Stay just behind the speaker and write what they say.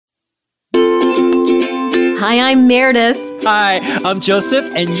Hi, I'm Meredith. Hi, I'm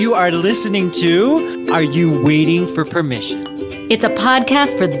Joseph, and you are listening to Are You Waiting for Permission? It's a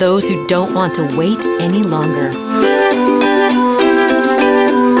podcast for those who don't want to wait any longer.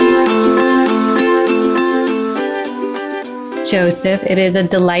 Joseph, it is a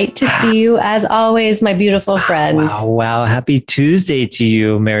delight to see you, as always, my beautiful friend. Wow. Happy Tuesday to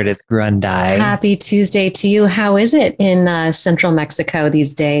you, Meredith Grundy. Happy Tuesday to you. How is it in central Mexico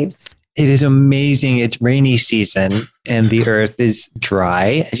these days? It is amazing. It's rainy season and the earth is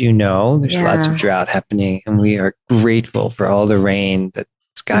dry. As you know, there's lots of drought happening, and we are grateful for all the rain. The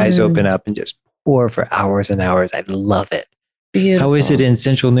skies open up and just pour for hours and hours. I love it. Beautiful. How is it in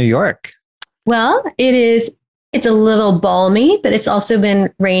central New York? Well, it's a little balmy, but it's also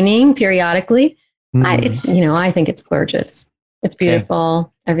been raining periodically. I think it's gorgeous. It's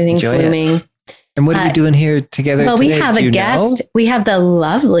beautiful. Okay. Everything's blooming. And what are we doing here together today? Well, we have a guest. We have the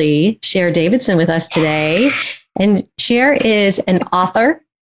lovely Cher Davidson with us today. And Cher is an author.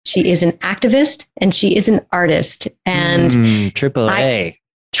 She is an activist, and she is an artist. And Triple A.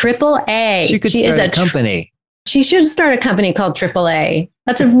 Triple A. She could start a company. She should start a company called AAA.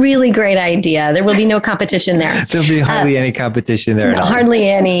 That's a really great idea. There will be no competition there. There'll be hardly any competition there. No, hardly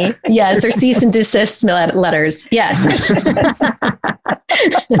any. Yes, or cease and desist letters. Yes.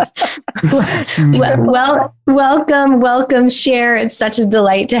 Welcome, Cher. It's such a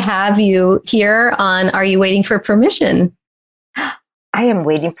delight to have you here on Are You Waiting for Permission? I am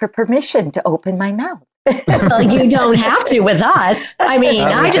waiting for permission to open my mouth. Well, you don't have to with us. I mean,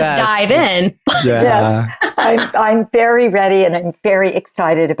 I just dive in. Yeah. Yes, I'm very ready, and I'm very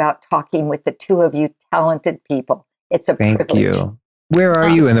excited about talking with the two of you talented people. It's a privilege. Thank you. Where are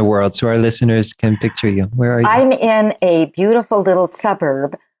you in the world so our listeners can picture you? Where are you? I'm in a beautiful little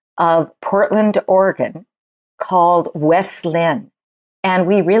suburb of Portland, Oregon called West Lynn. And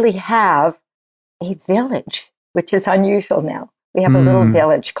we really have a village, which is unusual now. We have a little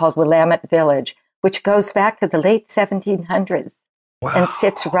village called Willamette Village, which goes back to the late 1700s and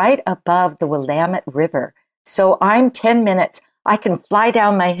sits right above the Willamette River. So I'm 10 minutes. I can fly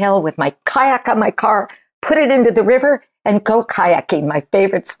down my hill with my kayak on my car, put it into the river, and go kayaking, my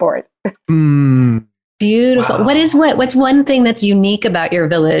favorite sport. Beautiful. Wow. What's one thing that's unique about your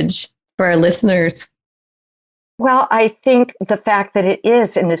village for our listeners? Well, I think the fact that it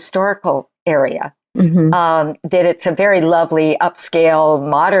is an historical area. That it's a very lovely, upscale,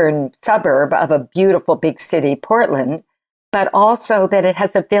 modern suburb of a beautiful big city, Portland, but also that it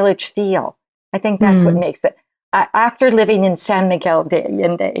has a village feel. I think that's what makes it. After living in San Miguel de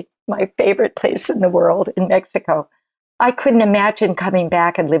Allende, my favorite place in the world in Mexico, I couldn't imagine coming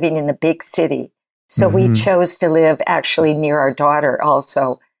back and living in the big city. So we chose to live actually near our daughter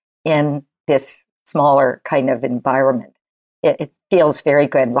also in this smaller kind of environment. It feels very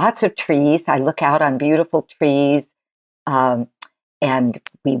good. Lots of trees. I look out on beautiful trees. And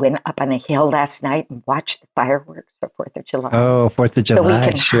we went up on a hill last night and watched the fireworks for 4th of July. Oh, 4th of July. So we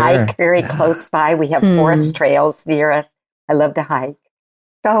can hike very close by. We have forest trails near us. I love to hike.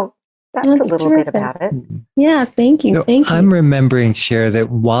 So that's a little bit about it. Yeah, thank you. Thank you. I'm remembering, Cher,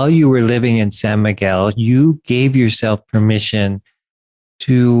 that while you were living in San Miguel, you gave yourself permission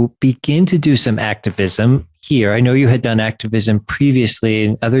to begin to do some activism here. I know you had done activism previously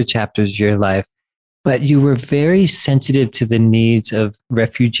in other chapters of your life, but you were very sensitive to the needs of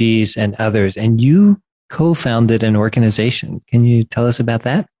refugees and others, and you co-founded an organization. Can you tell us about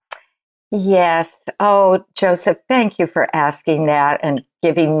that? Yes. Oh, Joseph, thank you for asking that and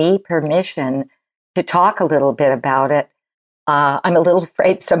giving me permission to talk a little bit about it. I'm a little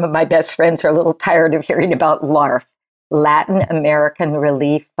afraid some of my best friends are a little tired of hearing about LARF, Latin American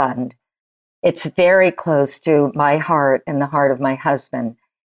Relief Fund. It's very close to my heart and the heart of my husband.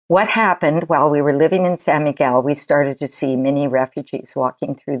 What happened while we were living in San Miguel, we started to see many refugees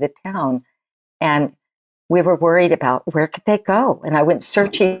walking through the town, and we were worried about where could they go. And I went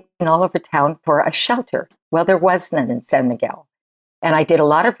searching all over town for a shelter. Well, there was none in San Miguel. And I did a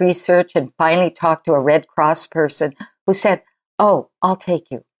lot of research and finally talked to a Red Cross person who said, "Oh, I'll take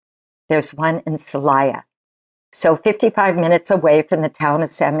you. There's one in Celaya." So 55 minutes away from the town of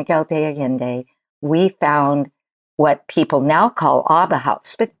San Miguel de Allende, we found what people now call Abba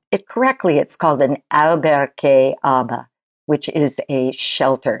House, but it's called an albergue Abba, which is a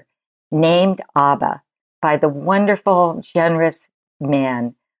shelter named Abba by the wonderful, generous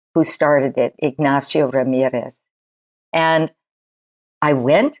man who started it, Ignacio Ramirez. And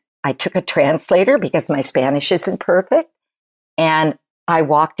I took a translator because my Spanish isn't perfect. And I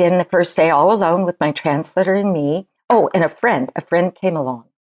walked in the first day all alone with my translator and me. Oh, and a friend came along.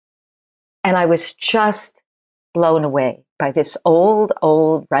 And I was just blown away by this old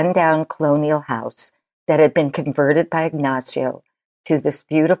rundown colonial house that had been converted by Ignacio to this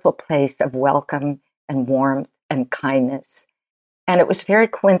beautiful place of welcome and warmth and kindness. And it was very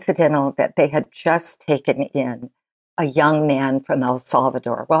coincidental that they had just taken in a young man from El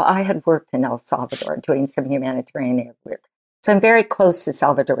Salvador. Well, I had worked in El Salvador doing some humanitarian work, so I'm very close to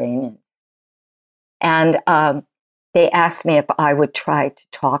Salvadoranians. And they asked me if I would try to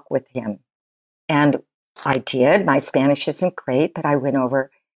talk with him. And I did. My Spanish isn't great, but I went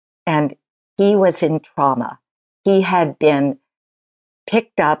over, and he was in trauma. He had been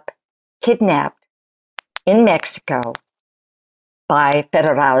picked up, kidnapped in Mexico by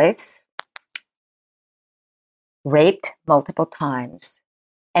federales, raped multiple times,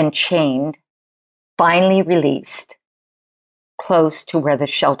 and chained, finally released close to where the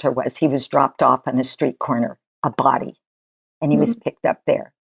shelter was. He was dropped off on a street corner, a body, and he was picked up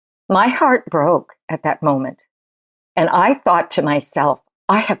there. My heart broke at that moment. And I thought to myself,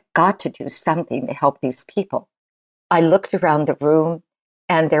 I have got to do something to help these people. I looked around the room,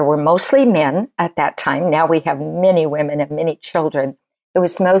 and there were mostly men at that time. Now we have many women and many children. It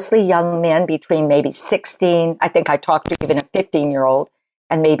was mostly young men between maybe 16. I think I talked to even a 15-year-old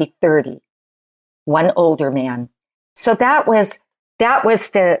and maybe 30. One older man. So that was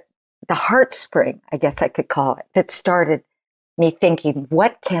the heartspring, I guess I could call it, that started me thinking,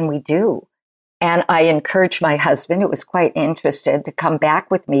 what can we do? And I encouraged my husband, who was quite interested, to come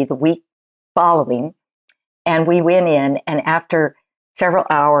back with me the week following. And we went in, and after several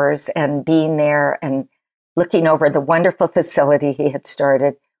hours and being there and looking over the wonderful facility he had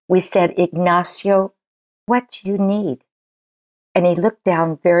started, we said, Ignacio, what do you need? And he looked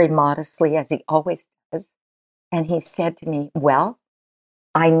down very modestly, as he always does. And he said to me, well,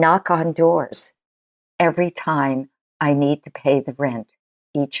 I knock on doors every time I need to pay the rent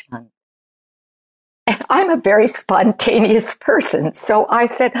each month. And I'm a very spontaneous person. So I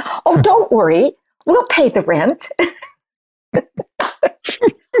said, oh, don't worry. We'll pay the rent.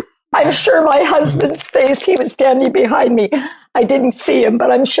 I'm sure my husband's face, he was standing behind me. I didn't see him,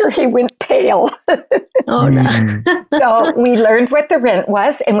 but I'm sure he went pale. Oh, no. So we learned what the rent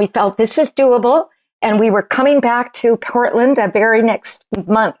was, and we felt this is doable. And we were coming back to Portland the very next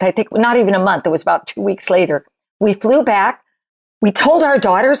month. I think not even a month. It was about 2 weeks later. We flew back. We told our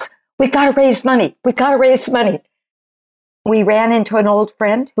daughters, we got to raise money. We got to raise money. We ran into an old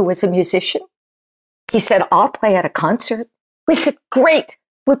friend who was a musician. He said, I'll play at a concert. We said, great,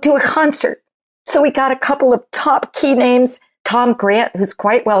 we'll do a concert. So we got a couple of top key names, Tom Grant, who's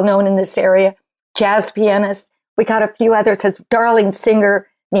quite well known in this area, jazz pianist. We got a few others, his darling singer,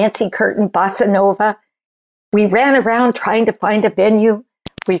 Nancy Curtin, bossa nova. We ran around trying to find a venue.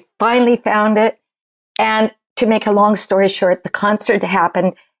 We finally found it. And to make a long story short, the concert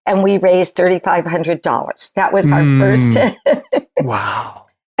happened and we raised $3,500. That was our first. Wow.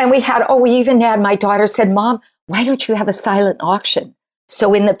 And we even had, my daughter said, Mom, why don't you have a silent auction?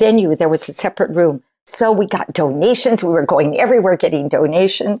 So in the venue, there was a separate room. So we got donations. We were going everywhere getting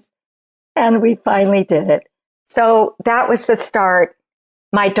donations. And we finally did it. So that was the start.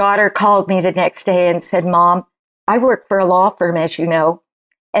 My daughter called me the next day and said, Mom, I work for a law firm, as you know,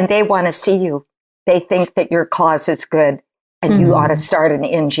 and they want to see you. They think that your cause is good and you ought to start an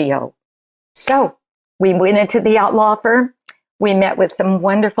NGO. So we went into the law firm. We met with some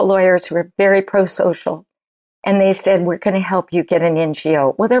wonderful lawyers who were very pro-social. And they said, we're going to help you get an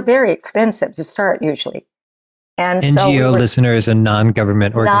NGO. Well, they're very expensive to start usually. And NGO, listener, is a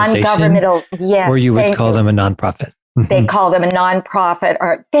non-government organization. Non-governmental, yes. Or you would call them a nonprofit. They call them a nonprofit.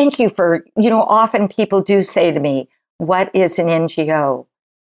 Or thank you for, often people do say to me, what is an NGO?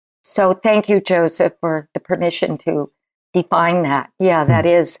 So thank you, Joseph, for the permission to define that. Yeah, that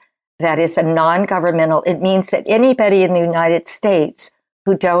is a non-governmental. It means that anybody in the United States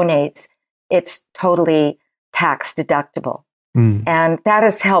who donates, it's totally tax deductible. And that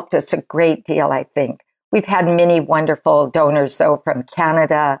has helped us a great deal, I think. We've had many wonderful donors, though, from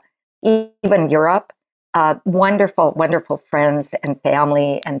Canada, even Europe. Wonderful, wonderful friends and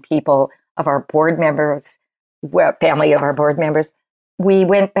family and people of our board members, family of our board members. We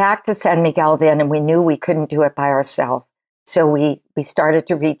went back to San Miguel then, and we knew we couldn't do it by ourselves. So we started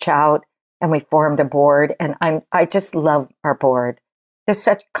to reach out, and we formed a board. And I just love our board. They're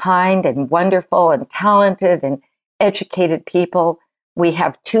such kind and wonderful and talented and educated people. We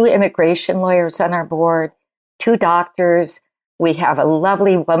have 2 immigration lawyers on our board, 2 doctors. We have a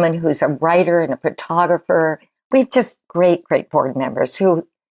lovely woman who's a writer and a photographer. We've just great, great board members who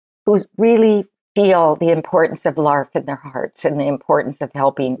really feel the importance of LARF in their hearts and the importance of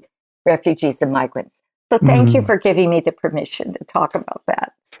helping refugees and migrants. So thank you for giving me the permission to talk about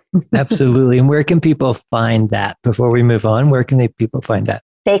that. Absolutely. And where can people find that before we move on? Where can people find that?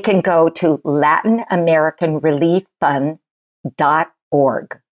 they can go to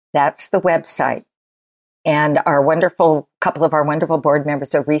LatinAmericanReliefFund.org. That's the website. And couple of our wonderful board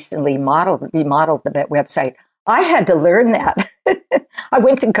members have recently remodeled the website. I had to learn that. I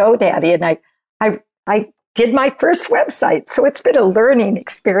went to GoDaddy and I did my first website. So it's been a learning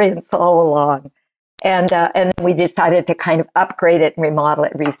experience all along. And we decided to kind of upgrade it and remodel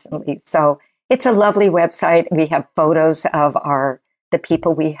it recently. So it's a lovely website. We have photos of the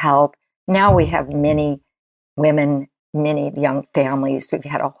people we help. Now we have many women, many young families. We've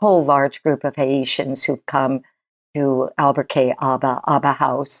had a whole large group of Haitians who've come to Alberquerque Abba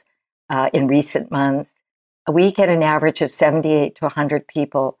House in recent months. We get an average of 78 to 100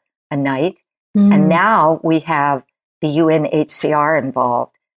 people a night. Mm. And now we have the UNHCR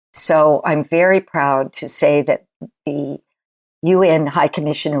involved. So I'm very proud to say that the UN High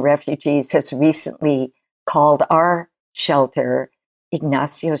Commission of Refugees has recently called our shelter,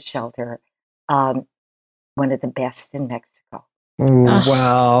 Ignacio's shelter, one of the best in Mexico.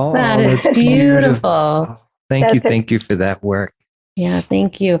 Wow. That is beautiful. Thank you for that work. Yeah,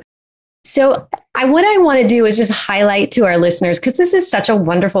 thank you. So what I want to do is just highlight to our listeners, because this is such a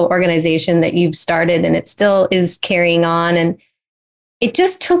wonderful organization that you've started and it still is carrying on. And it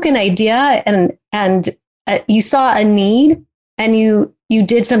just took an idea and you saw a need and you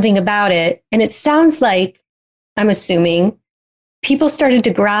did something about it. And it sounds like, I'm assuming, people started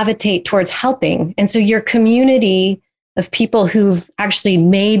to gravitate towards helping. And so your community of people who've actually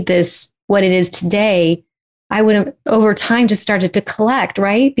made this what it is today, I would have over time just started to collect,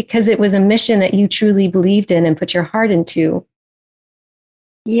 right? Because it was a mission that you truly believed in and put your heart into.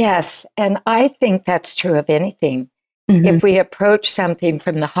 Yes. And I think that's true of anything. Mm-hmm. If we approach something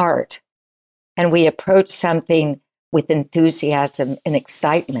from the heart and we approach something with enthusiasm and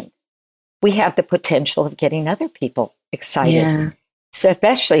excitement, we have the potential of getting other people excited. Yeah. So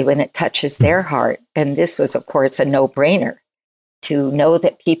especially when it touches their heart. And this was, of course, a no-brainer to know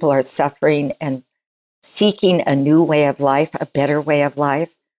that people are suffering and seeking a new way of life, a better way of life,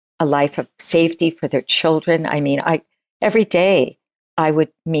 a life of safety for their children. I mean, every day I would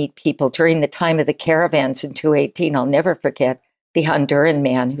meet people during the time of the caravans in 2018. I'll never forget the Honduran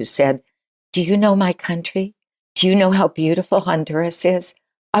man who said, "Do you know my country? Do you know how beautiful Honduras is?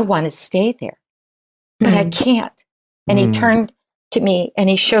 I want to stay there, but I can't." And he turned to me and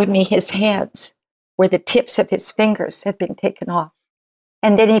he showed me his hands where the tips of his fingers had been taken off.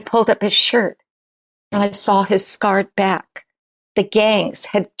 And then he pulled up his shirt and I saw his scarred back. The gangs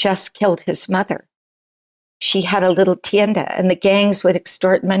had just killed his mother. She had a little tienda and the gangs would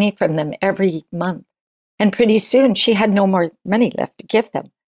extort money from them every month. And pretty soon she had no more money left to give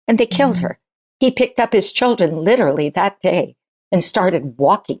them. And they killed her. He picked up his children literally that day and started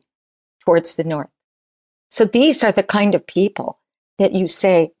walking towards the north. So these are the kind of people that you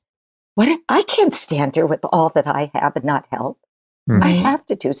say, I can't stand here with all that I have and not help. Mm-hmm. I have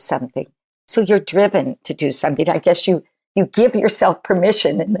to do something. So you're driven to do something. I guess you give yourself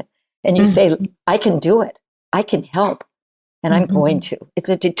permission and you say, I can do it. I can help. And I'm going to. It's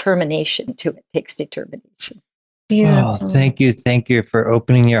a determination too. It takes determination. Beautiful. Oh, thank you. Thank you for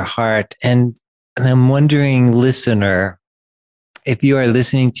opening your heart. And I'm wondering, listener, if you are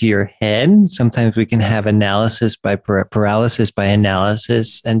listening to your head, sometimes we can have analysis by paralysis by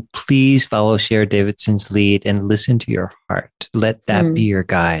analysis. And please follow Cher Davidson's lead and listen to your heart. Let that be your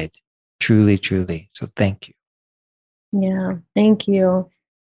guide. Truly, truly. So thank you. Yeah, thank you.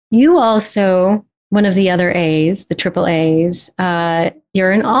 You also, one of the other A's, the triple A's,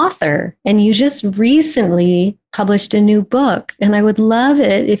 you're an author and you just recently published a new book. And I would love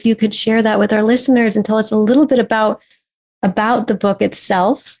it if you could share that with our listeners and tell us a little bit about the book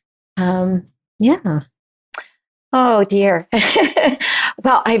itself. Yeah. Oh, dear.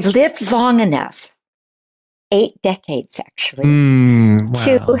 Well, I've lived long enough, 8 decades actually,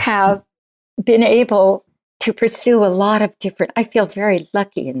 to have been able to pursue a lot of different, I feel very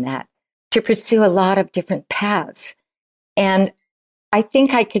lucky in that, to pursue a lot of different paths. And I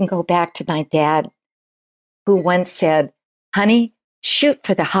think I can go back to my dad, who once said, "Honey, shoot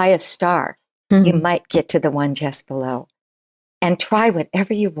for the highest star. You might get to the one just below. And try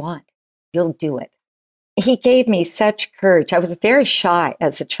whatever you want. You'll do it." He gave me such courage. I was very shy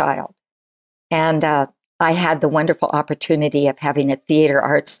as a child. And I had the wonderful opportunity of having a theater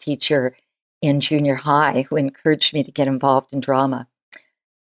arts teacher in junior high who encouraged me to get involved in drama.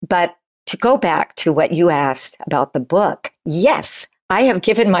 But to go back to what you asked about the book, yes, I have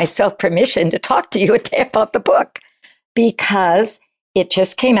given myself permission to talk to you today about the book because it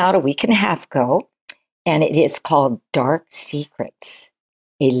just came out a week and a half ago. And it is called Dark Secrets,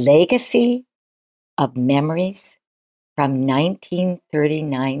 a legacy of memories from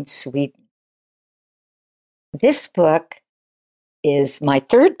 1939 Sweden. This book is my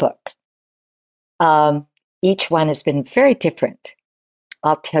third book. Each one has been very different.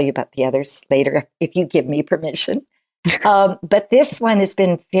 I'll tell you about the others later if you give me permission. But this one has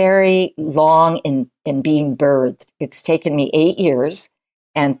been very long in being birthed. It's taken me 8 years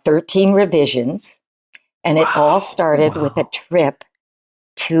and 13 revisions. And it all started with a trip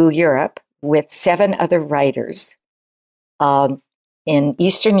to Europe with 7 other writers in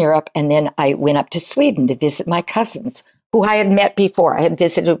Eastern Europe. And then I went up to Sweden to visit my cousins, who I had met before. I had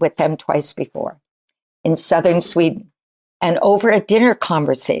visited with them twice before in southern Sweden. And over a dinner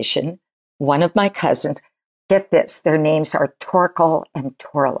conversation, one of my cousins, get this, their names are Torkel and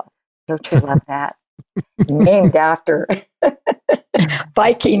Torlef. Don't you love that? Named after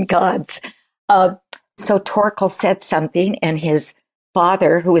Viking gods. So Torkel said something, and his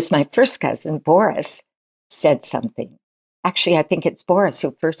father, who was my first cousin, Boris, said something. Actually, I think it's Boris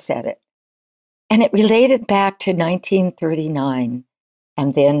who first said it. And it related back to 1939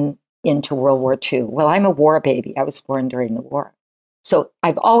 and then into World War II. Well, I'm a war baby. I was born during the war. So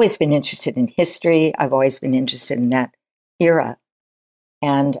I've always been interested in history. I've always been interested in that era.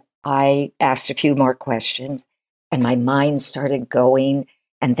 And I asked a few more questions, and my mind started going.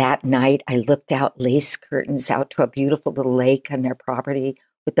 And that night, I looked out lace curtains out to a beautiful little lake on their property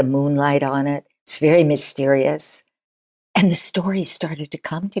with the moonlight on it. It's very mysterious. And the story started to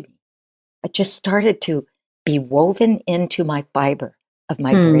come to me. It just started to be woven into my fiber of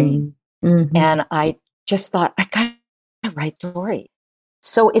my brain. Mm-hmm. And I just thought, I got to write a story.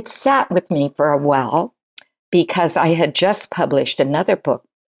 So it sat with me for a while because I had just published another book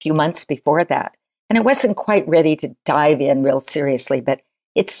a few months before that. And I wasn't quite ready to dive in real seriously, but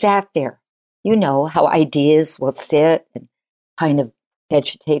it sat there. You know how ideas will sit and kind of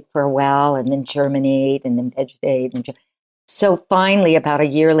vegetate for a while and then germinate and then vegetate. So finally, about a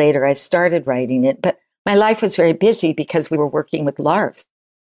year later, I started writing it. But my life was very busy because we were working with LARF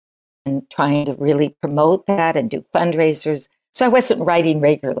and trying to really promote that and do fundraisers. So I wasn't writing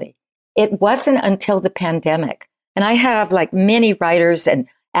regularly. It wasn't until the pandemic. And I have, like many writers and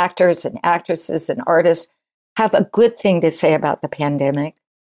actors and actresses and artists, have a good thing to say about the pandemic.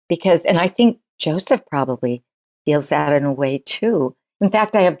 Because, and I think Joseph probably feels that in a way too. In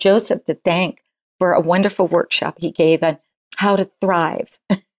fact, I have Joseph to thank for a wonderful workshop he gave on how to thrive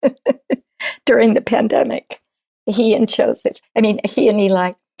during the pandemic. He and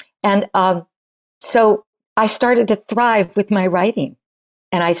Eli. And so I started to thrive with my writing.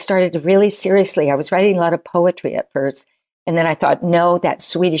 And I started to really seriously, I was writing a lot of poetry at first. And then I thought, no, that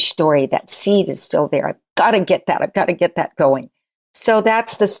Swedish story, that seed is still there. I've got to get that going. So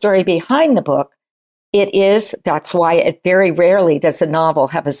that's the story behind the book. That's why it very rarely does a novel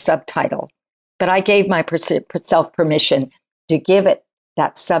have a subtitle. But I gave myself permission to give it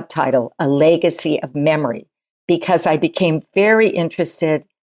that subtitle, A Legacy of Memory, because I became very interested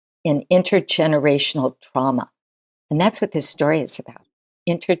in intergenerational trauma. And that's what this story is about,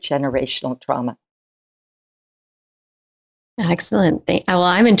 intergenerational trauma. Excellent. Well,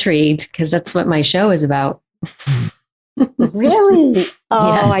 I'm intrigued because that's what my show is about. Really?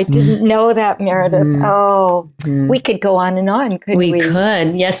 Oh, yes. I didn't know that, Meredith. We could go on and on, couldn't we? We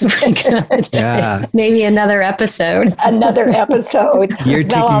could. Yes, we could. Yeah. Maybe another episode. You're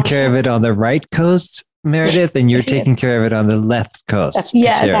taking care of it on the right coast, Meredith, and you're taking care of it on the left coast.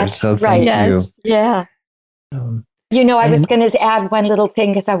 That's so right. Thank you. Yeah. I was going to add one little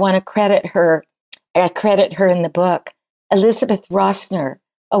thing because I want to credit her. I credit her in the book. Elizabeth Rossner,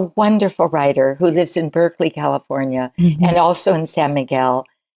 a wonderful writer who lives in Berkeley, California, and also in San Miguel.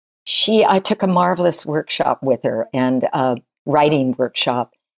 I took a marvelous workshop with her, and a writing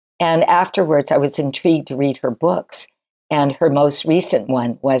workshop. And afterwards, I was intrigued to read her books. And her most recent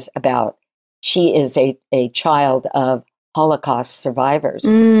one was about, she is a child of Holocaust survivors.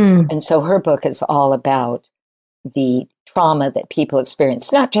 And so her book is all about the trauma that people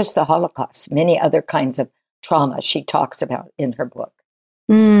experience, not just the Holocaust, many other kinds of trauma she talks about in her book.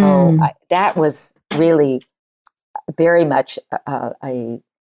 So that was really very much a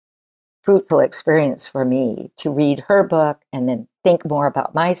fruitful experience for me to read her book and then think more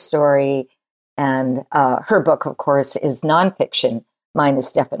about my story. And her book, of course, is nonfiction. Mine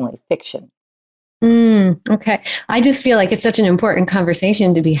is definitely fiction. Okay. I just feel like it's such an important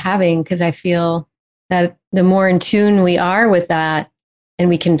conversation to be having because I feel that the more in tune we are with that, and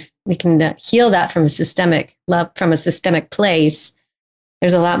we can heal that from a systemic place,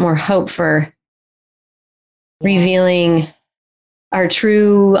 there's a lot more hope for revealing our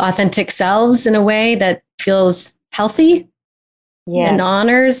true, authentic selves in a way that feels healthy and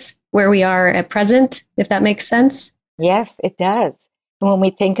honors where we are at present, if that makes sense. Yes, it does. And when we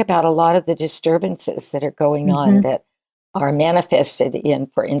think about a lot of the disturbances that are going on that are manifested in,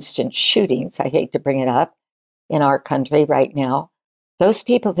 for instance, shootings, I hate to bring it up, in our country right now, those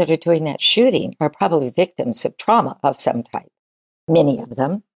people that are doing that shooting are probably victims of trauma of some type, many of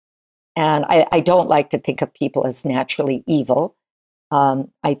them. And I don't like to think of people as naturally evil.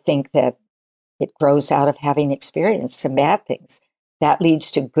 I think that it grows out of having experienced some bad things. That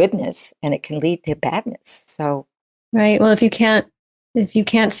leads to goodness, and it can lead to badness. So, right. Well, if you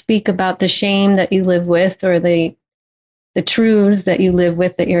can't speak about the shame that you live with, or the truths that you live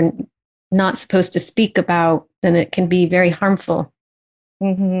with that you're not supposed to speak about, then it can be very harmful.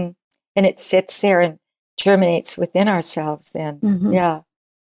 And it sits there and germinates within ourselves then.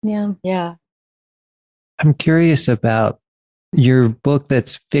 Yeah. I'm curious about your book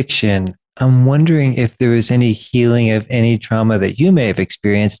that's fiction. I'm wondering if there was any healing of any trauma that you may have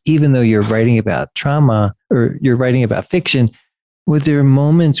experienced, even though you're writing about trauma or you're writing about fiction. Were there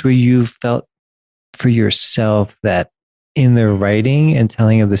moments where you felt for yourself that in the writing and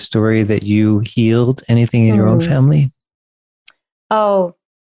telling of the story that you healed anything in your own family? Oh,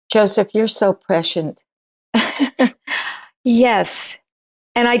 Joseph, you're so prescient. Yes.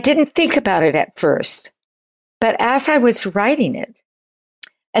 And I didn't think about it at first. But as I was writing it,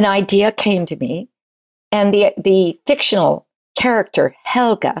 an idea came to me, and the fictional character,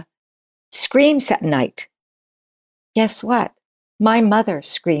 Helga, screams at night. Guess what? My mother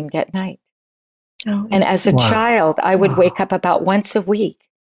screamed at night. Oh, and as a child, I would wake up about once a week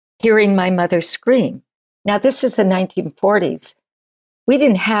hearing my mother scream. Now, this is the 1940s. We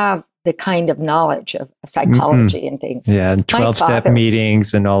didn't have the kind of knowledge of psychology and things. Yeah, and 12-step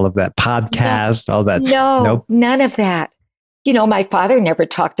meetings and all of that, podcast, all that. No, none of that. You know, my father never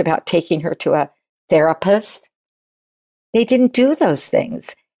talked about taking her to a therapist. They didn't do those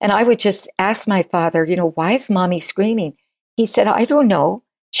things. And I would just ask my father, you know, why is mommy screaming? He said, I don't know.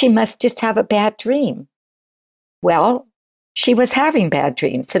 She must just have a bad dream. Well, she was having bad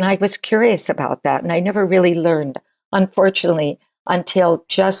dreams, and I was curious about that. And I never really learned, unfortunately, until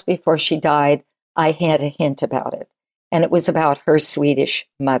just before she died, I had a hint about it. And it was about her Swedish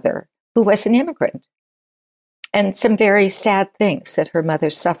mother, who was an immigrant. And some very sad things that her mother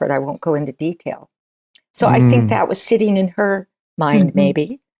suffered. I won't go into detail. So I think that was sitting in her mind,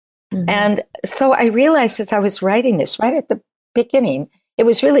 maybe. And so I realized as I was writing this, right at the beginning, it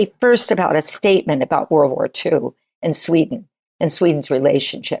was really first about a statement about World War II and Sweden and Sweden's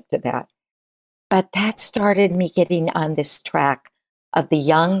relationship to that. But that started me getting on this track of the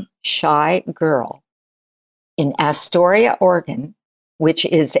young, shy girl in Astoria, Oregon, which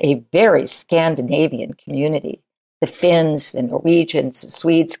is a very Scandinavian community. The Finns, the Norwegians, the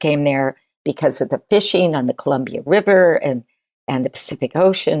Swedes came there because of the fishing on the Columbia River and the Pacific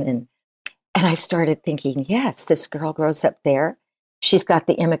Ocean. And I started thinking, yes, this girl grows up there. She's got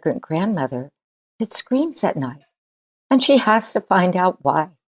the immigrant grandmother that screams at night. And she has to find out why.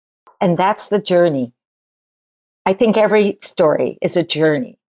 And that's the journey. I think every story is a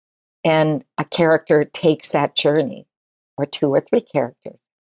journey. And a character takes that journey, or two or three characters.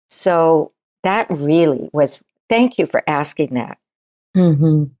 So that really was, thank you for asking that.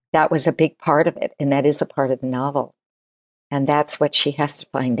 That was a big part of it. And that is a part of the novel. And that's what she has to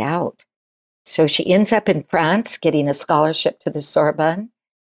find out. So she ends up in France getting a scholarship to the Sorbonne.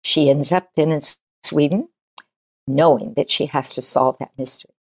 She ends up then in Sweden, knowing that she has to solve that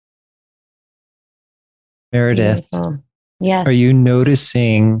mystery. Meredith, yes. Are you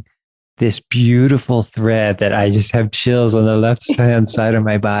noticing this beautiful thread that I just have chills on the left-hand side of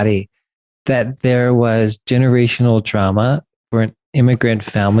my body, that there was generational trauma for an immigrant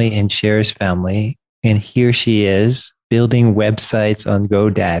family in Cher's family, and here she is building websites on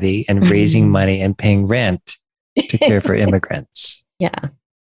GoDaddy and raising money and paying rent to care for immigrants. Yeah,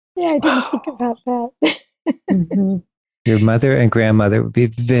 I didn't think about that. Your mother and grandmother would be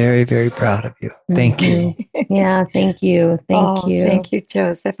very, very proud of you. Thank you. Yeah, thank you. Thank you. Thank you,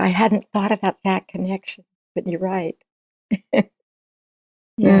 Joseph. I hadn't thought about that connection, but you're right.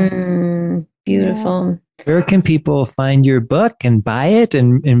 Beautiful. Where can people find your book and buy it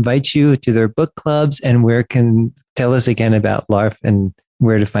and invite you to their book clubs? And where can tell us again about LARF and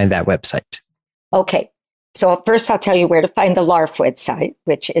where to find that website? Okay. So first I'll tell you where to find the LARF website,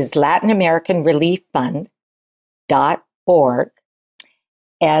 which is Latin American Relief Fund.org.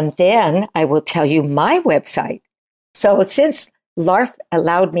 And then I will tell you my website. So since LARF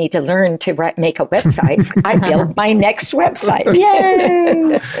allowed me to learn to make a website, I built my next website.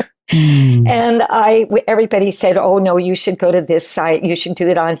 Yay! And everybody said, oh, no, you should go to this site. You should do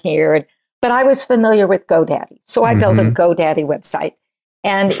it on here. But I was familiar with GoDaddy. So I built a GoDaddy website.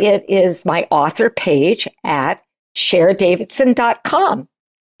 And it is my author page at SherDavidson.com.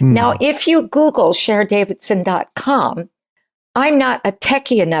 Now, if you Google SherDavidson.com, I'm not a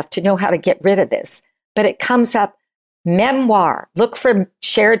techie enough to know how to get rid of this, but it comes up memoir. Look for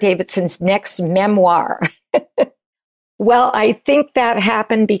Sher Davidson's next memoir. Well, I think that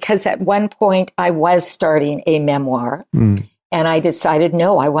happened because at one point I was starting a memoir and I decided,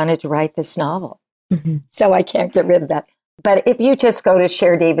 no, I wanted to write this novel. So I can't get rid of that. But if you just go to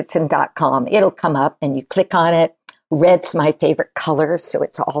SherDavidson.com, it'll come up and you click on it. Red's my favorite color, so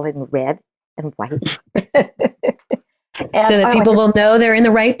it's all in red and white. And so that people will know they're in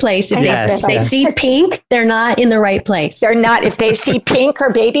the right place. If they see pink, they're not in the right place. They're not. If they see pink or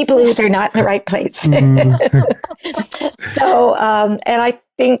baby blue, they're not in the right place. So, and I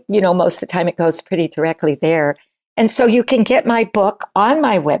think, most of the time it goes pretty directly there. And so you can get my book on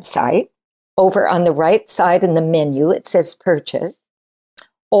my website. Over on the right side in the menu, it says purchase.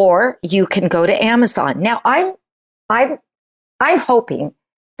 Or you can go to Amazon. Now, I'm hoping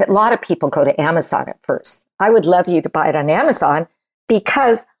that a lot of people go to Amazon at first. I would love you to buy it on Amazon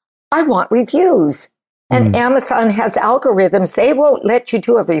because I want reviews. And Amazon has algorithms. They won't let you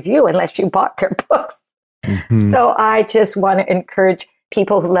do a review unless you bought their books. So I just want to encourage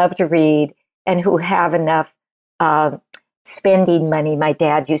people who love to read and who have enough spending money. My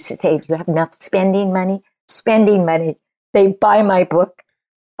dad used to say, do you have enough spending money? Spending money. They buy my book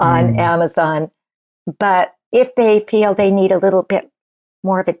on Amazon. But if they feel they need a little bit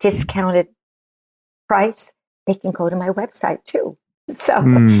more of a discounted price, they can go to my website too. So,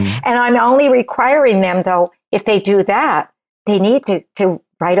 and I'm only requiring them, though, if they do that, they need to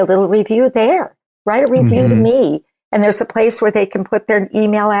write a little review there. Write a review to me. And there's a place where they can put their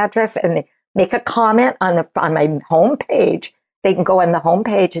email address and they make a comment on my homepage. They can go on the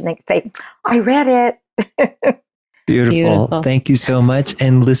homepage and they can say, I read it. Beautiful. Thank you so much.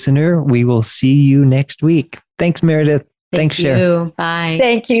 And listener, we will see you next week. Thanks, Meredith. Thanks, Sher. Bye.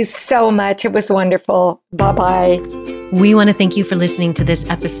 Thank you so much. It was wonderful. Bye-bye. We want to thank you for listening to this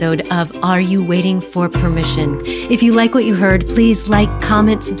episode of Are You Waiting for Permission? If you like what you heard, please like,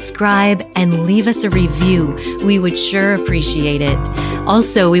 comment, subscribe, and leave us a review. We would sure appreciate it.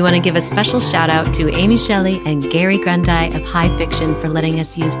 Also, we want to give a special shout out to Amy Shelley and Gary Grundy of High Fiction for letting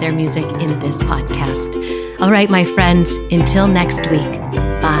us use their music in this podcast. All right, my friends, until next week.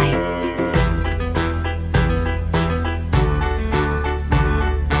 Bye.